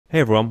Hey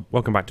everyone,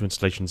 welcome back to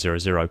Installation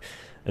 00,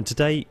 and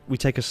today we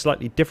take a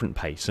slightly different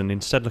pace and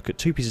instead look at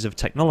two pieces of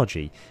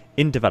technology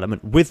in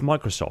development with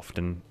Microsoft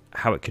and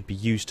how it could be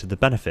used to the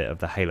benefit of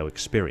the Halo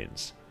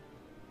experience.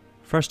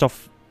 First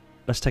off,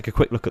 let's take a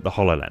quick look at the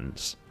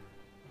Hololens.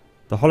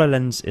 The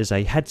Hololens is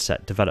a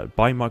headset developed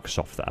by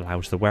Microsoft that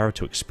allows the wearer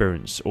to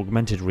experience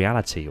augmented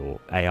reality,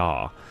 or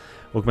AR.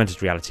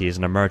 Augmented reality is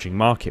an emerging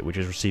market which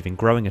is receiving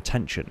growing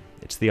attention.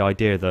 It's the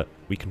idea that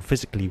we can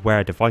physically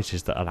wear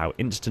devices that allow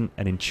instant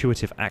and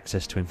intuitive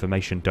access to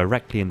information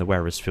directly in the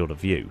wearer's field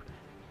of view.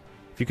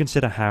 If you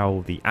consider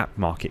how the app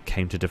market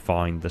came to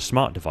define the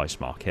smart device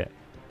market,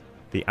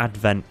 the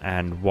advent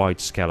and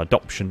wide-scale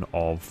adoption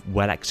of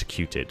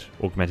well-executed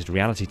augmented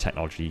reality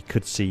technology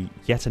could see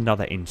yet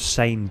another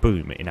insane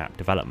boom in app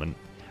development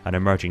and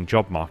emerging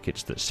job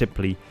markets that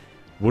simply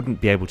wouldn't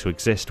be able to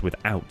exist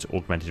without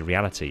augmented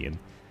reality, and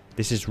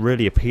this is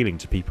really appealing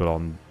to people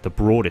on the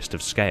broadest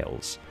of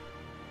scales.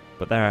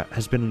 But there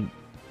has been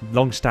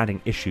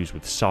long-standing issues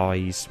with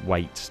size,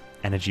 weight,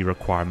 energy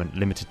requirement,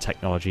 limited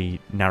technology,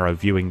 narrow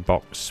viewing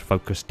box,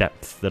 focus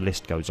depth, the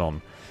list goes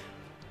on.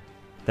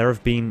 There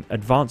have been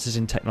advances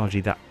in technology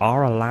that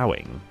are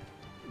allowing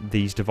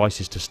these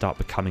devices to start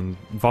becoming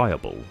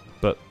viable,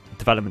 but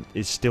development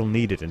is still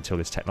needed until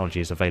this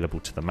technology is available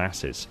to the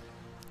masses.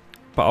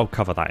 But I'll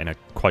cover that in a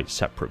quite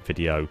separate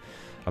video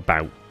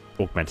about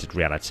augmented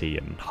reality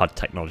and HUD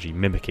technology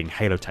mimicking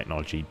Halo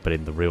technology but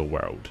in the real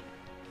world.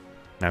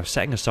 Now,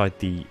 setting aside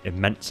the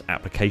immense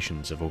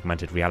applications of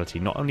augmented reality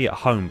not only at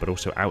home but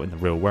also out in the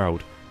real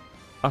world,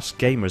 us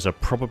gamers are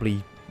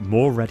probably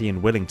more ready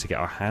and willing to get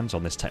our hands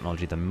on this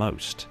technology than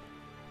most.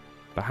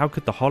 But how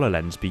could the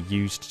HoloLens be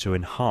used to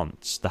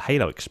enhance the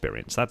Halo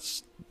experience?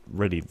 That's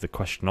really the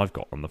question I've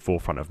got on the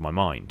forefront of my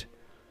mind.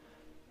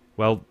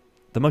 Well,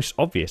 the most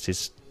obvious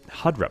is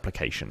HUD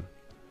replication.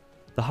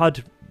 The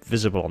HUD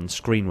visible on the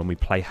screen when we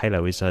play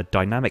Halo is a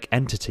dynamic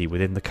entity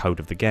within the code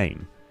of the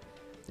game.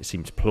 It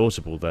seems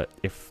plausible that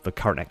if the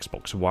current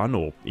Xbox One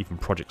or even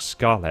Project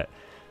Scarlet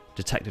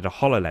detected a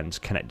HoloLens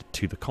connected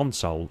to the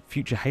console,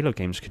 future Halo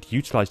games could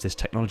utilise this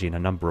technology in a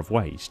number of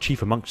ways,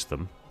 chief amongst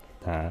them,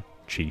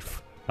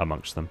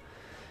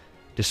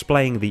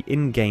 displaying the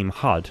in-game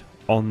HUD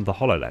on the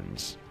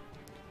HoloLens.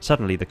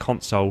 Suddenly the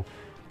console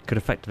could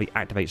effectively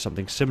activate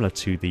something similar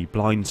to the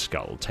blind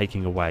skull,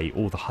 taking away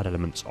all the HUD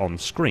elements on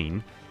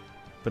screen,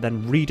 but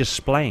then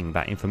redisplaying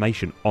that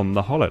information on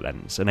the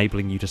HoloLens,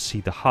 enabling you to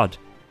see the HUD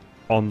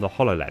on the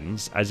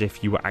HoloLens as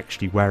if you were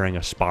actually wearing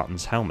a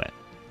Spartan's helmet.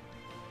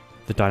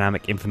 The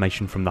dynamic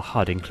information from the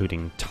HUD,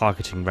 including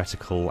targeting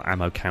reticle,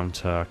 ammo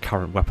counter,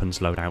 current weapons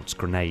loadouts,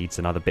 grenades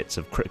and other bits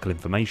of critical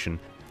information,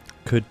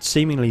 could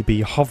seemingly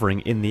be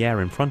hovering in the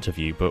air in front of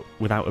you, but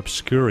without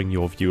obscuring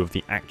your view of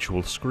the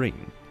actual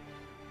screen.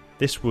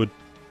 This would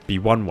be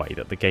one way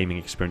that the gaming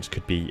experience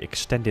could be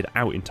extended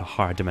out into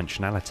higher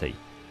dimensionality.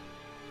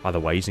 Other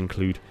ways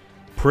include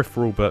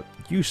peripheral but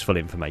useful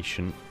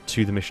information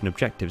to the mission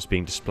objectives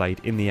being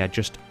displayed in the air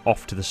just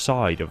off to the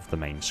side of the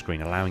main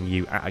screen, allowing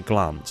you at a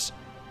glance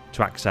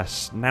to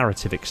access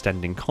narrative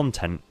extending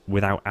content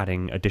without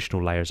adding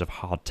additional layers of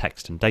hard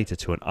text and data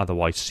to an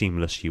otherwise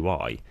seamless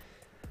UI.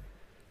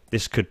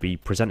 This could be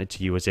presented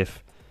to you as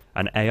if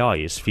an AI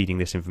is feeding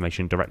this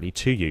information directly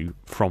to you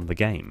from the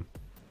game.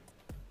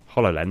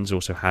 HoloLens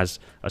also has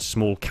a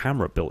small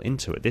camera built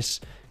into it.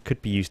 This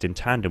could be used in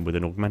tandem with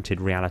an augmented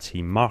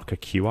reality marker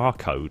QR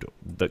code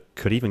that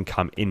could even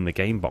come in the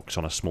game box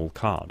on a small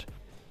card.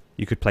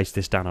 You could place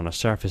this down on a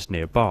surface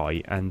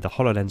nearby and the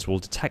HoloLens will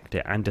detect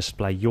it and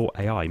display your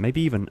AI,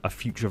 maybe even a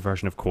future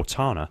version of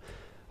Cortana,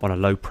 on a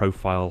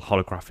low-profile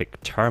holographic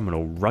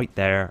terminal right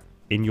there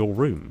in your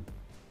room.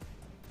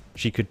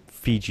 She could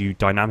feed you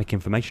dynamic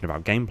information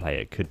about gameplay.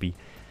 It could be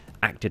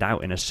acted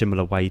out in a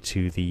similar way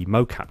to the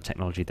mocap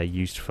technology they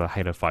used for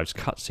Halo 5's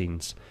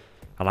cutscenes,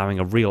 allowing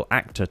a real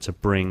actor to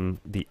bring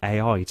the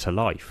AI to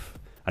life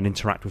and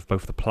interact with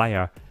both the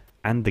player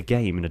and the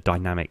game in a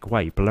dynamic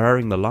way,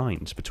 blurring the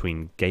lines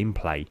between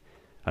gameplay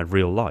and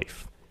real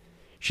life.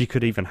 She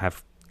could even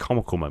have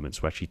comical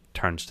moments where she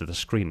turns to the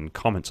screen and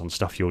comments on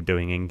stuff you're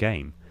doing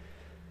in-game.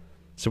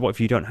 So what if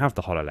you don't have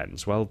the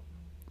HoloLens? Well,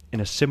 in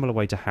a similar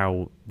way to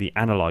how the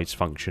Analyze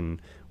function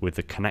with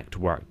the Kinect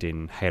worked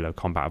in Halo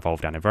Combat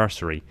Evolved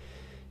Anniversary,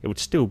 it would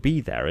still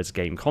be there as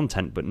game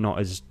content but not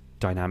as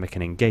dynamic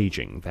and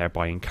engaging,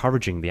 thereby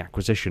encouraging the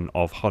acquisition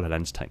of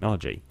HoloLens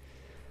technology.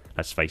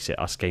 Let's face it,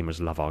 us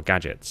gamers love our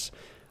gadgets,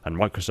 and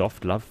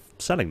Microsoft love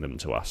selling them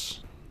to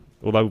us.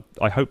 Although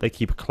I hope they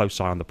keep a close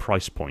eye on the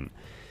price point,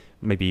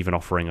 maybe even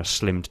offering a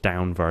slimmed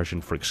down version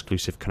for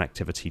exclusive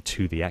connectivity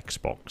to the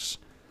Xbox.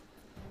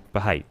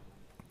 But hey,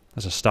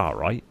 that's a start,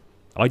 right?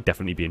 I'd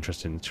definitely be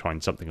interested in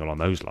trying something along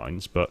those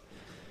lines, but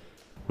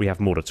we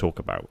have more to talk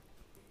about.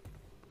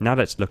 Now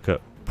let's look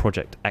at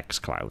Project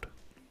Xcloud.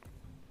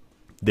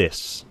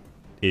 This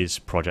is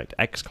Project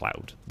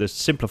Xcloud. The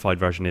simplified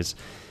version is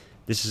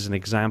this is an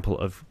example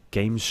of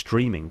game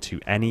streaming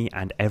to any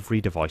and every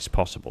device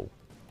possible.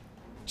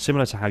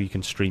 Similar to how you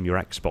can stream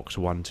your Xbox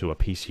One to a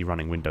PC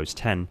running Windows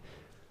 10,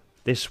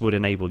 this would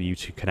enable you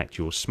to connect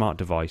your smart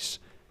device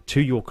to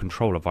your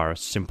controller via a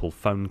simple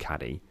phone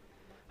caddy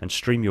and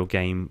stream your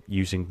game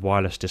using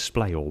wireless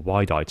display or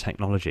wide-eye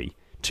technology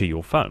to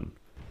your phone.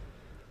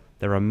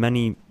 There are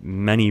many,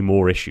 many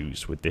more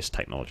issues with this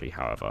technology,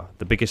 however,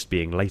 the biggest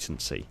being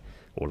latency,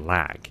 or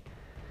lag.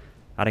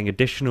 Adding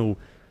additional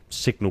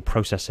signal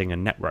processing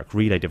and network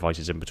relay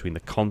devices in between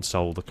the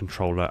console, the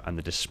controller and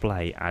the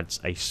display adds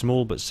a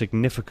small but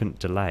significant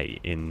delay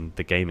in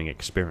the gaming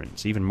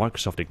experience. Even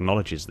Microsoft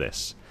acknowledges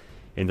this,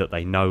 in that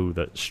they know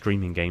that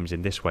streaming games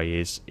in this way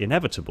is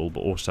inevitable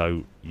but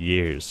also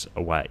years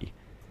away.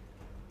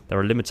 There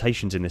are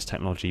limitations in this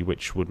technology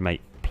which would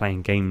make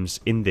playing games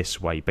in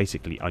this way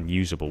basically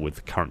unusable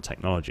with current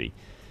technology.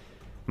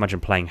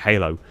 Imagine playing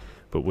Halo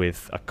but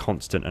with a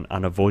constant and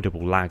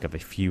unavoidable lag of a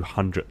few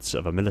hundredths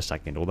of a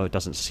millisecond, although it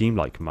doesn't seem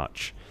like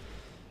much,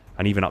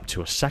 and even up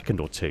to a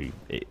second or two.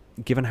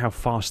 Given how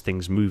fast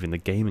things move in the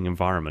gaming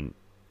environment,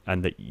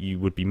 and that you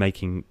would be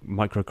making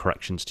micro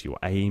corrections to your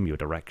aim, your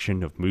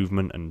direction of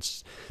movement,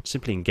 and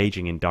simply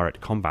engaging in direct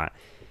combat,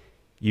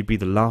 you'd be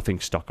the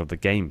laughingstock of the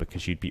game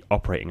because you'd be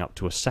operating up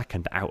to a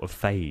second out of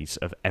phase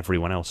of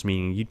everyone else,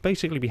 meaning you'd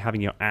basically be having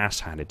your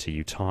ass handed to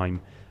you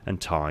time and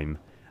time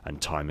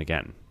and time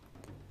again.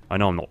 I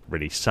know I'm not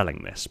really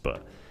selling this,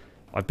 but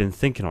I've been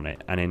thinking on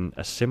it, and in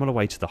a similar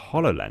way to the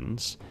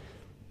HoloLens,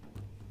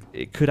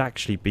 it could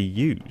actually be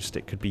used.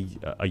 It could be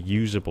a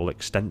usable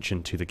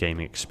extension to the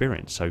gaming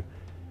experience. So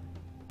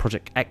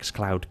Project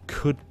Xcloud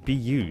could be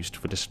used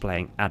for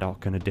displaying ad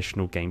hoc and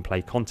additional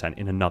gameplay content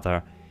in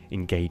another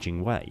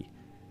engaging way.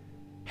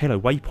 Halo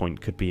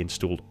Waypoint could be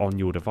installed on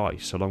your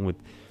device along with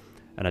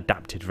an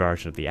adapted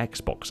version of the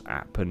Xbox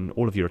app, and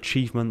all of your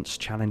achievements,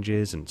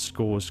 challenges and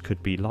scores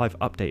could be live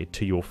updated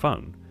to your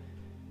phone.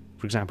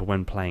 For example,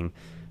 when playing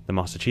the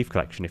Master Chief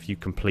Collection, if you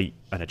complete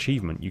an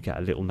achievement, you get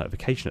a little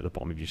notification at the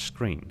bottom of your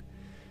screen.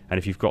 And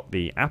if you've got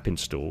the app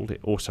installed,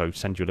 it also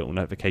sends you a little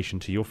notification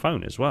to your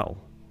phone as well.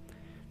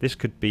 This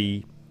could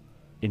be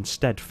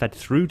instead fed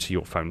through to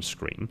your phone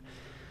screen.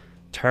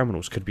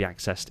 Terminals could be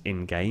accessed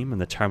in-game,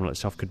 and the terminal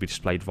itself could be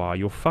displayed via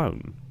your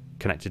phone,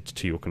 connected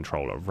to your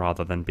controller,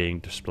 rather than being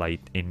displayed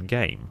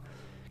in-game,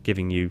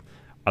 giving you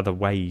other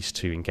ways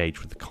to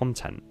engage with the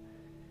content.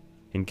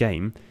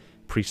 In-game,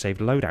 pre-saved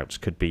loadouts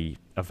could be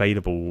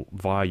available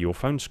via your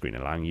phone screen,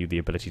 allowing you the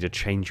ability to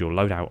change your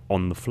loadout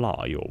on the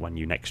fly or when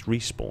you next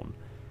respawn.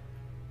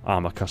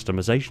 Armor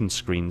customization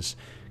screens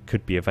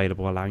could be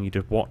available, allowing you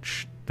to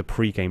watch the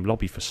pre-game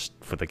lobby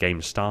for the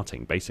game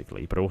starting,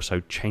 basically, but also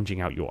changing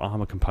out your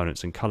armor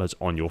components and colours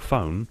on your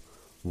phone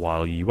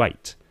while you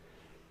wait.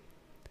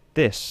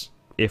 This,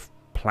 if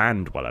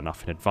planned well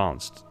enough in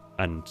advance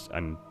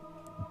and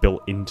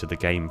built into the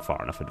game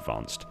far enough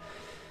advanced,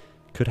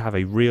 could have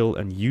a real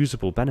and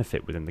usable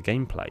benefit within the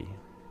gameplay,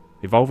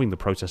 evolving the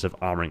process of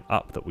armoring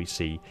up that we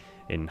see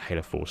in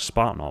Halo 4's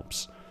Spartan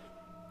Ops.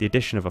 The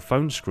addition of a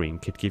phone screen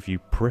could give you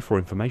peripheral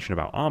information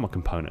about armor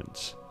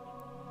components,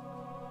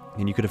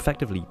 and you could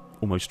effectively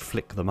almost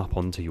flick them up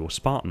onto your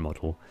Spartan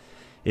model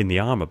in the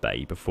armor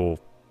bay before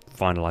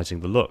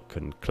finalizing the look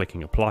and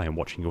clicking apply and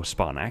watching your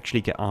Spartan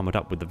actually get armored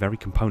up with the very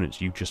components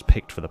you just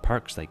picked for the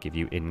perks they give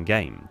you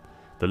in-game.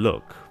 The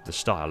look, the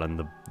style, and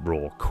the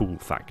raw cool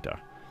factor.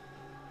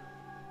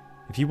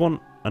 If you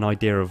want an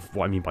idea of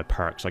what I mean by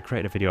perks, I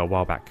created a video a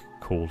while back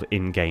called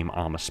In-Game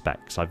Armor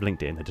Specs. I've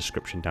linked it in the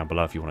description down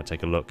below if you want to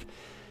take a look.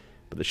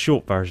 But the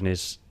short version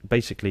is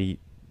basically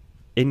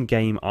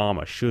in-game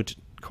armor should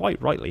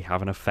quite rightly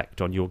have an effect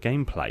on your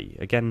gameplay.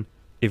 Again,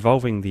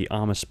 evolving the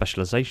armor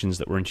specializations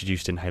that were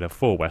introduced in Halo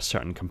 4, where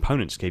certain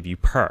components gave you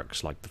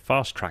perks, like the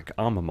Fast Track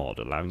armor mod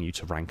allowing you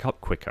to rank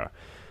up quicker,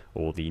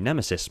 or the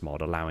Nemesis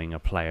mod allowing a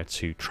player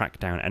to track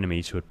down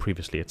enemies who had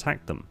previously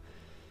attacked them.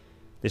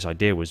 This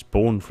idea was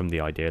born from the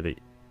idea that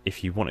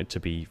if you wanted to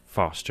be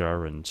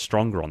faster and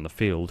stronger on the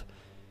field,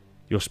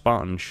 your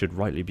Spartan should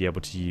rightly be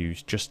able to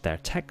use just their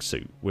tech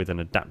suit with an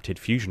adapted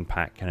fusion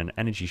pack and an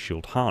energy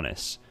shield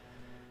harness,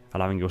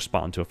 allowing your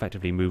Spartan to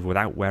effectively move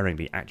without wearing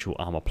the actual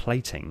armor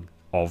plating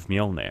of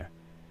Mjolnir.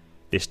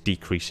 This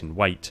decrease in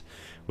weight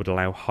would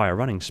allow higher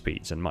running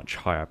speeds and much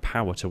higher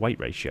power to weight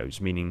ratios,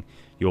 meaning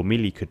your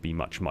melee could be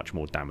much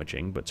more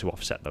damaging, but to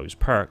offset those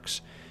perks,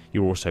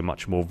 you're also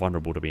much more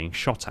vulnerable to being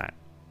shot at,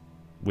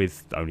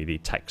 with only the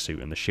tech suit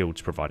and the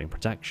shields providing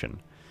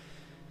protection.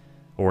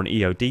 Or an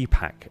EOD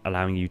pack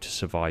allowing you to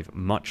survive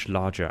much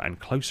larger and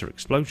closer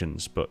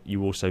explosions, but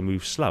you also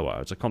move slower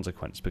as a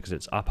consequence because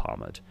it's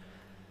up-armoured.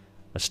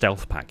 A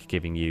stealth pack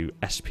giving you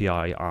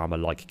SPI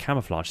armour-like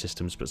camouflage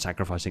systems but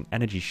sacrificing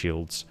energy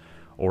shields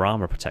or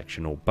armour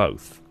protection, or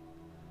both.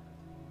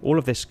 All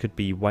of this could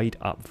be weighed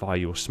up via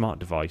your smart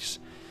device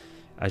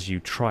as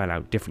you trial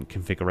out different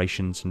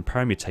configurations and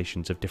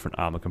permutations of different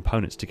armour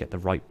components to get the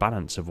right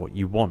balance of what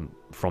you want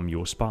from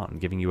your Spartan,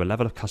 giving you a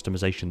level of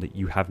customization that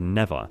you have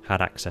never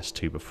had access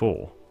to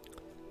before.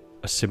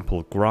 A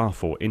simple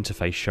graph or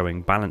interface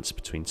showing balance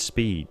between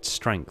speed,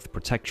 strength,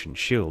 protection,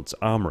 shields,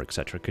 armour,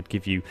 etc. could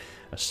give you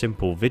a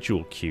simple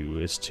visual cue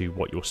as to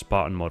what your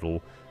Spartan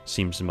model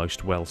seems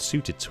most well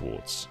suited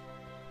towards.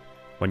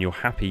 When you're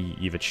happy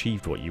you've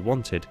achieved what you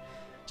wanted,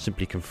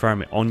 simply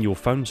confirm it on your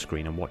phone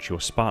screen and watch your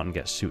Spartan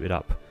get suited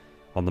up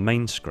on the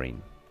main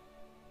screen.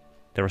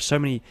 There are so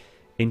many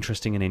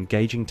interesting and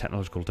engaging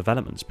technological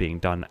developments being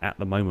done at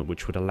the moment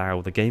which would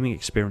allow the gaming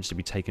experience to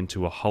be taken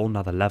to a whole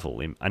nother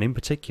level, and in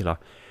particular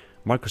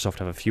Microsoft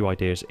have a few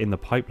ideas in the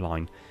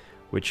pipeline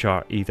which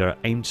are either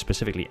aimed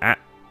specifically at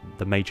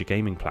the major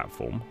gaming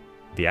platform,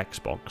 the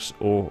Xbox,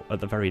 or at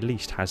the very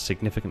least has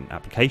significant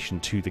application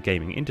to the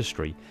gaming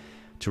industry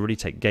to really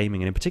take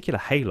gaming, and in particular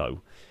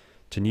Halo,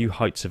 to new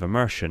heights of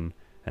immersion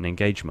and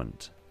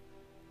engagement.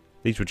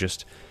 These were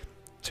just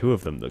two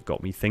of them that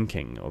got me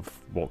thinking of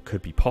what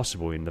could be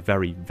possible in the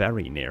very,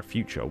 very near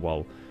future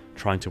while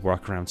trying to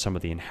work around some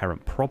of the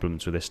inherent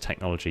problems with this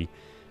technology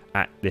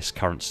at this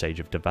current stage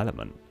of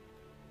development.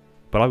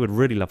 But I would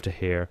really love to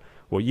hear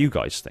what you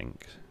guys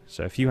think.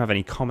 So if you have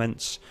any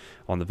comments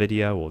on the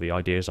video or the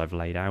ideas I've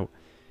laid out,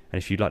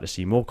 and if you'd like to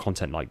see more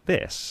content like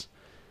this,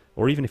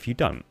 or even if you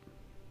don't,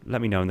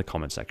 let me know in the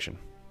comment section.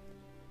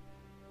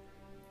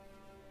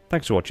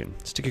 Thanks for watching.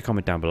 Stick a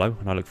comment down below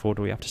and I look forward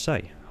to what you have to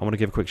say. I want to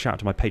give a quick shout out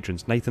to my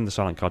patrons Nathan the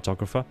Silent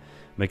Cartographer,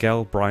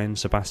 Miguel, Brian,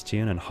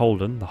 Sebastian and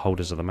Holden, the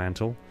holders of the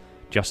mantle,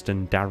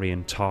 Justin,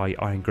 Darian, Ty,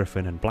 Iron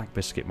Griffin and Black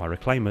Biscuit, my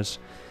reclaimers,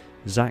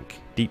 Zach,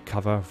 Deep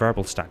Cover,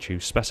 Verbal Statue,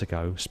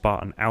 Spesico,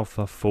 Spartan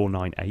Alpha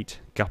 498,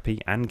 Guppy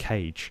and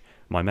Cage,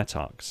 my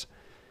Metarchs,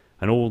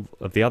 and all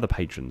of the other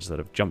patrons that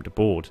have jumped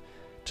aboard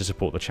to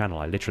support the channel.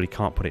 I literally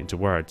can't put it into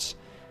words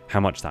how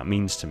much that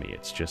means to me.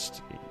 It's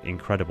just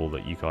incredible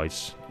that you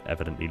guys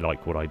evidently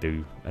like what I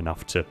do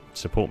enough to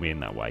support me in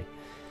that way.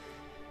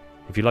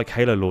 If you like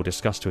Halo lore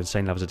discussed to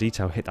insane levels of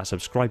detail, hit that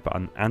subscribe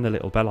button and the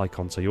little bell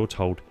icon so you're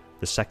told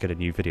the second a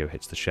new video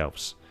hits the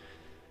shelves.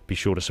 Be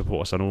sure to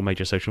support us on all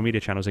major social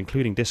media channels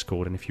including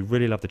Discord, and if you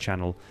really love the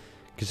channel,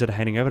 consider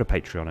heading over to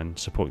Patreon and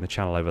supporting the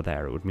channel over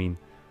there. It would mean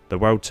the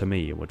world to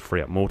me and would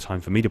free up more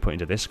time for me to put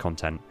into this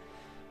content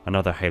and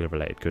other Halo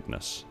related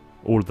goodness.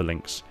 All of the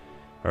links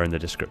are in the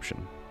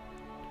description.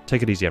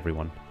 Take it easy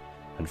everyone,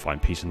 and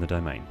find peace in the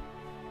domain.